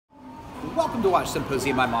Welcome to Watch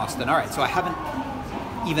Symposium. I'm Austin. All right, so I haven't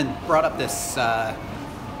even brought up this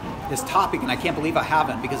this topic, and I can't believe I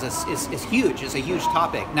haven't, because it's huge. It's a huge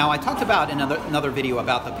topic. Now, I talked about in another video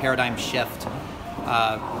about the paradigm shift,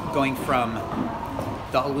 going from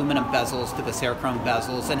the aluminum bezels to the Cerachrome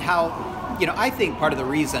bezels, and how, I think part of the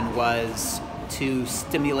reason was to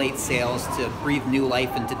stimulate sales, to breathe new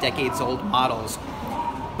life into decades-old models.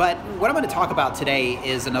 But what I'm going to talk about today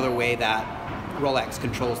is another way that Rolex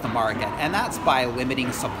controls the market, and that's by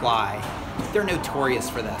limiting supply. They're notorious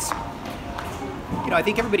for this. I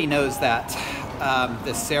think everybody knows that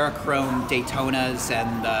the Cerachrome Daytonas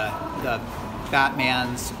and the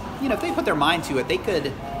Batmans, if they put their mind to it, they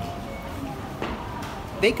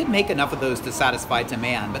could make enough of those to satisfy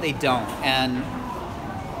demand, but they don't, and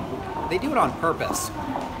they do it on purpose.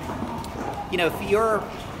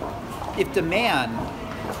 If demand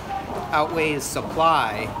outweighs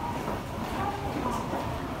supply,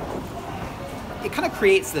 it kind of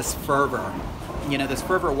creates this fervor,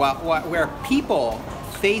 where people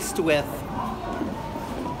faced with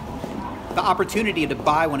the opportunity to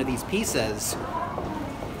buy one of these pieces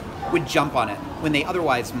would jump on it when they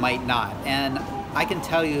otherwise might not. And I can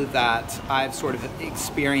tell you that I've sort of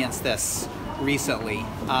experienced this recently.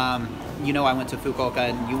 I went to Fukuoka,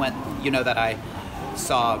 and you know that I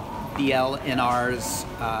saw BLNRs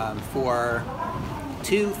for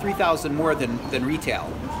 $2,000-3,000 more than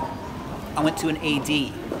retail. I went to an AD.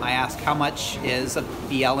 I asked, how much is a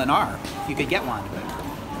BLNR, if you could get one?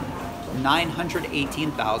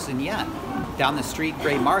 918,000 yen. Down the street,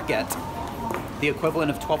 gray market, the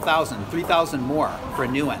equivalent of 12,000, 3,000 more for a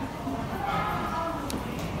new one.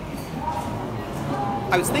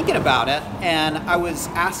 I was thinking about it, and I was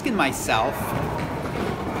asking myself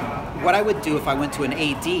what I would do if I went to an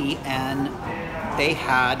AD and they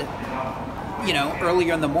had,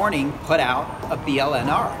 earlier in the morning put out a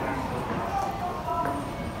BLNR.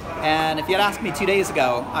 And if you had asked me 2 days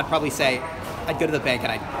ago, I'd probably say I'd go to the bank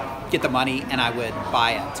and I'd get the money and I would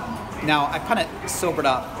buy it. Now, I've kind of sobered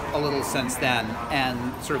up a little since then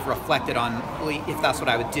and sort of reflected on if that's what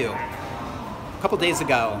I would do. A couple days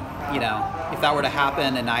ago, if that were to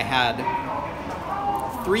happen and I had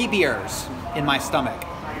 3 beers in my stomach,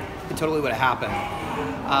 it totally would have happened.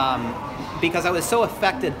 Because I was so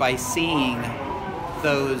affected by seeing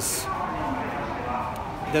those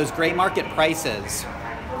gray market prices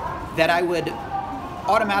that I would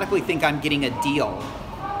automatically think I'm getting a deal,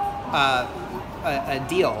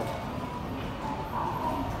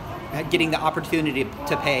 getting the opportunity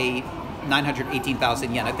to pay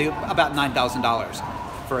 918,000 yen, I think about $9,000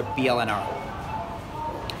 for a BLNR.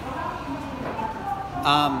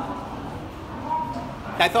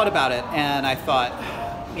 I thought about it, and I thought,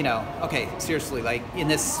 okay, seriously, like in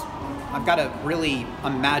this, I've got to really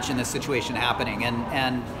imagine this situation happening,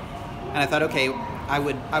 and I thought, okay, I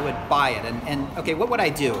would buy it, and okay, what would I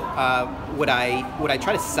do? Would I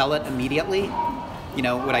try to sell it immediately? Would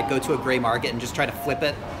I go to a gray market and just try to flip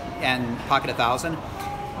it and pocket 1,000?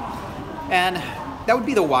 And that would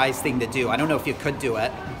be the wise thing to do. I don't know if you could do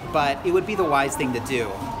it, but it would be the wise thing to do.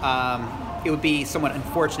 It would be somewhat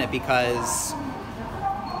unfortunate because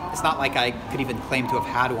it's not like I could even claim to have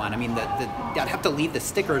had one. I mean, I'd have to leave the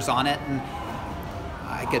stickers on it, and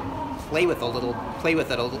I could play with it a little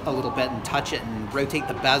bit and touch it and rotate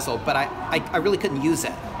the bezel, but I really couldn't use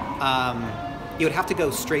it. You would have to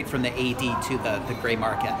go straight from the AD to the gray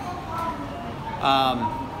market.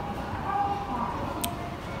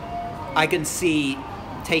 I can see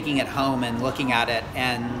taking it home and looking at it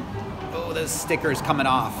and, oh, those stickers coming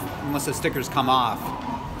off. Once those stickers come off,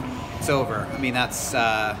 it's over. I mean, that's,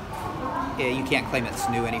 you can't claim it's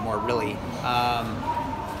new anymore, really.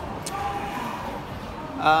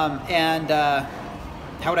 And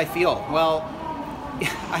how would I feel? Well,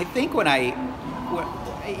 I think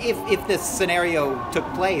if this scenario took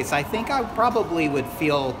place, I think I probably would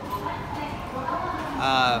feel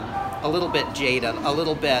a little bit jaded, a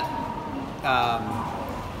little bit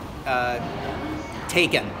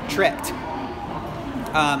taken, tricked.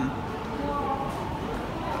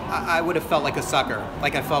 I would have felt like a sucker,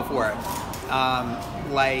 like I fell for it.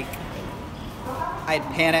 Like I had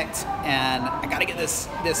panicked, and I gotta get this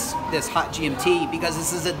hot GMT because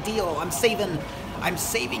this is a deal. I'm saving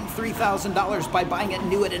 $3,000 by buying it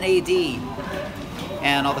new at an AD.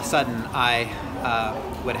 And all of a sudden, I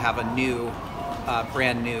would have a new,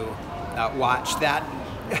 brand new watch that,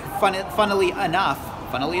 funny enough,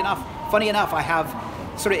 I have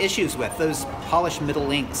sort of issues with those polished middle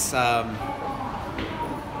links. I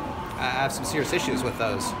have some serious issues with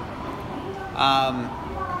those.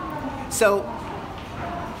 So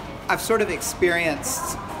I've sort of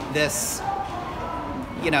experienced this,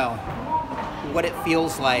 what it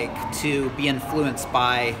feels like to be influenced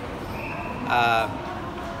by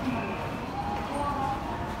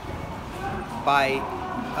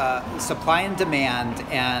supply and demand,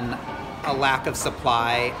 and a lack of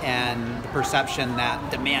supply, and the perception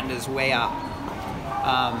that demand is way up.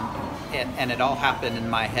 And it all happened in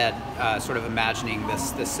my head, sort of imagining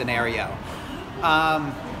this scenario.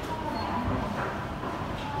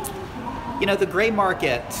 You know, the gray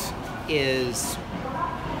market is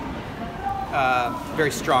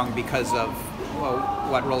very strong because of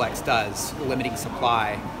what Rolex does, limiting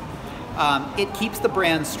supply. It keeps the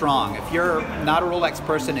brand strong. If you're not a Rolex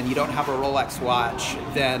person and you don't have a Rolex watch,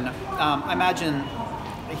 then I imagine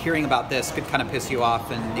hearing about this could kind of piss you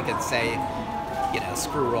off, and you could say, you know,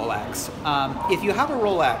 screw Rolex. If you have a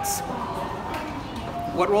Rolex,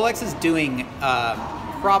 what Rolex is doing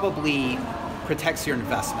probably protects your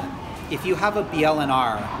investment. If you have a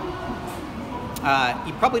BLNR,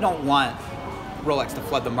 you probably don't want Rolex to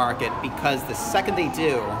flood the market, because the second they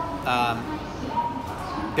do,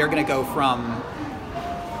 they're going to go from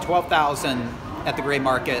 12,000 at the gray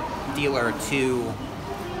market dealer to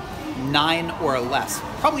 9 or less.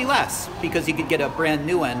 Probably less, because you could get a brand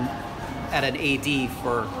new one at an AD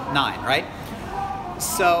for 9, right?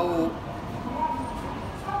 So,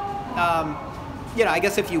 you know, I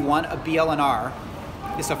guess if you want a BLNR,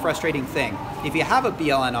 it's a frustrating thing. If you have a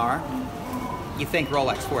BLNR, you thank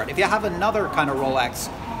Rolex for it. If you have another kind of Rolex,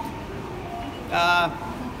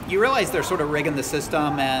 you realize they're sort of rigging the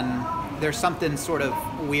system, and there's something sort of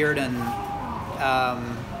weird and,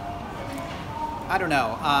 I don't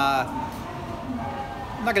know,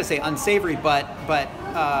 I'm not going to say unsavory, but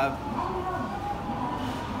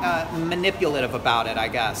manipulative about it, I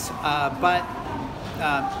guess. But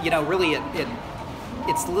you know, really,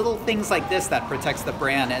 it's little things like this that protects the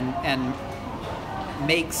brand and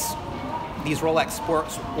makes these Rolex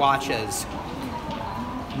sports watches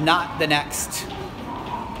not the next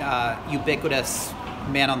ubiquitous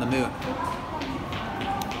man on the moon.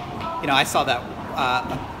 You know, I saw that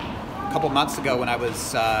a couple months ago when I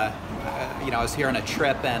was, you know, I was here on a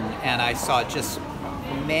trip, and I saw just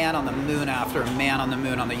man on the moon after man on the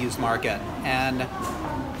moon on the used market. And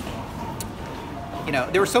you know,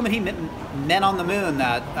 there were so many men on the moon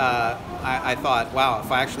that I thought, wow,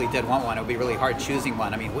 if I actually did want one, it would be really hard choosing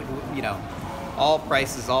one. I mean, you know, all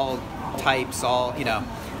prices, all types, all, you know.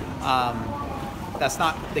 That's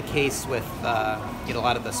not the case with you know, a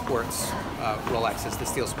lot of the sports Rolexes, the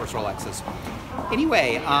steel sports Rolexes.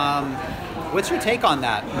 Anyway, what's your take on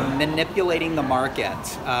that? Manipulating the market.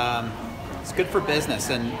 It's good for business,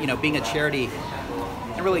 and you know, being a charity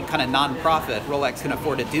and really kind of non-profit, Rolex can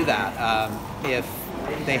afford to do that. If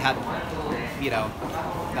they had, you know,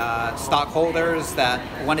 stockholders that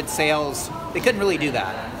wanted sales, they couldn't really do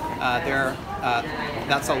that.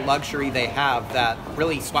 That's a luxury they have that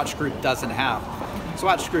really Swatch Group doesn't have.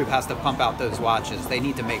 Swatch Group has to pump out those watches. They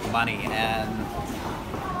need to make money,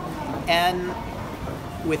 and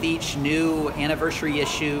with each new anniversary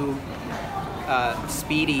issue,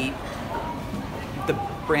 Speedy, the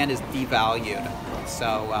brand is devalued.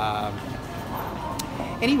 So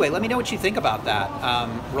anyway, let me know what you think about that.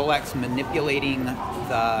 Rolex manipulating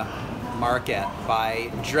the market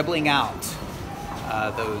by dribbling out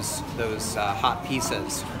those hot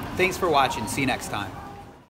pieces. Thanks for watching. See you next time.